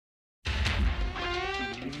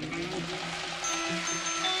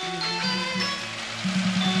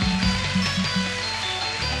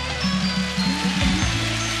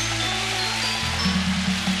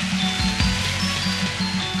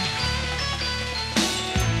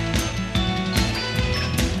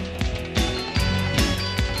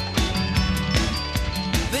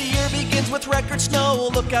record snow.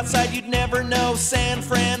 Look outside, you'd never know. San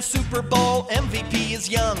Fran Super Bowl MVP is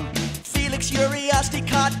young. Felix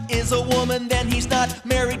Uriasticott is a woman, then he's not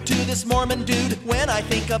married to this Mormon dude. When I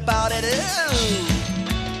think about it, ew.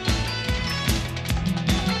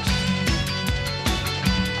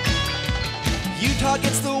 Utah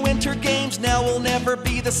gets the Winter Games, now we'll never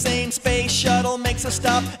be the same. Space Shuttle makes a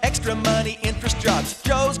stop, extra money, interest drops.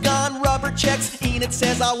 Joe's gone, rubber checks, Enid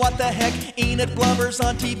says, "Ah, what the heck." Enid blubbers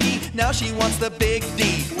on TV, now she wants the big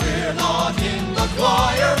D. We're not in the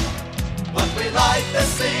choir, but we like the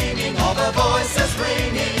singing, all the voices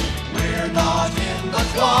ringing. We're not in the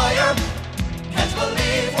choir, can't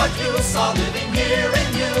believe what you saw living here in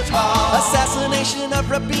Utah. Assassination of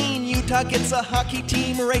Rabin, Utah gets a hockey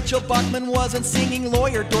team. Rachel Bachman wasn't singing,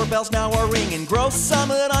 lawyer doorbells now are ringing. Gross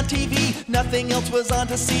Summit on TV, nothing else was on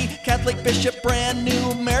to see. Catholic Bishop brand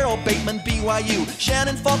new, Merrill Bateman BYU.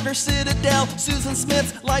 Shannon Faulkner Citadel, Susan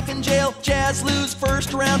Smith's life in jail. Jazz lose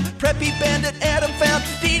first round, preppy bandit Adam found.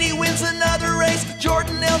 Dee Dee wins another race,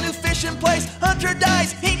 Jordan L. new fish in place. Hunter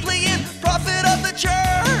dies, Hinckley in, prophet of the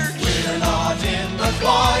church. We're not in the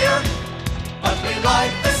choir, but we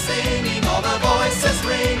like the singing, all the voices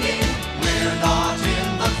ringing. We're not in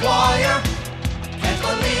the choir, can't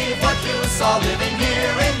believe what you saw living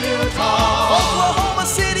here in Utah. Oklahoma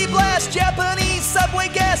City blast, Japanese subway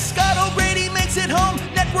gas. Scott O'Grady makes it home,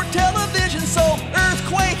 network television sold.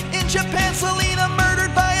 Earthquake in Japan, Selena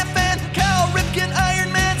murdered by a fan. Cal Ripken,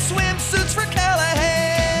 Iron Man, swimsuits for Callahan.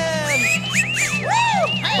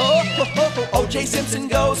 O.J. Simpson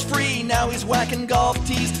goes free, now he's whacking golf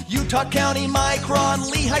tees. Utah County Micron,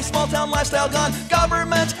 Lehigh small town lifestyle gone.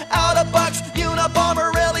 Government out of bucks,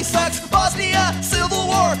 Unabomber really sucks. Bosnia, Civil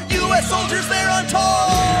War, U.S. soldiers there on tour.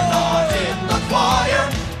 We're not in the choir,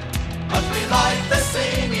 but we like the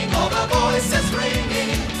singing, all the voices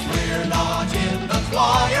ringing. We're not in the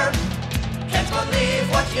choir, can't believe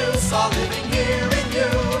what you saw living here in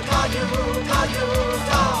Utah, Utah,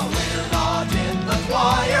 Utah. We're not in the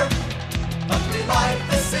choir, but we like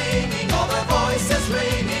the singing, all the voices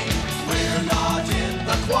ringing. We're not in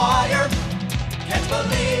the choir, can't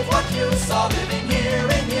believe what you saw living here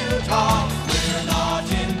in Utah. We're not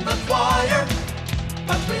in the choir,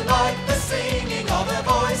 but we like the singing, all the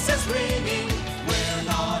voices ringing. We're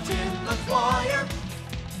not in the choir,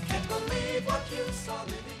 can't believe what you saw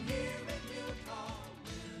living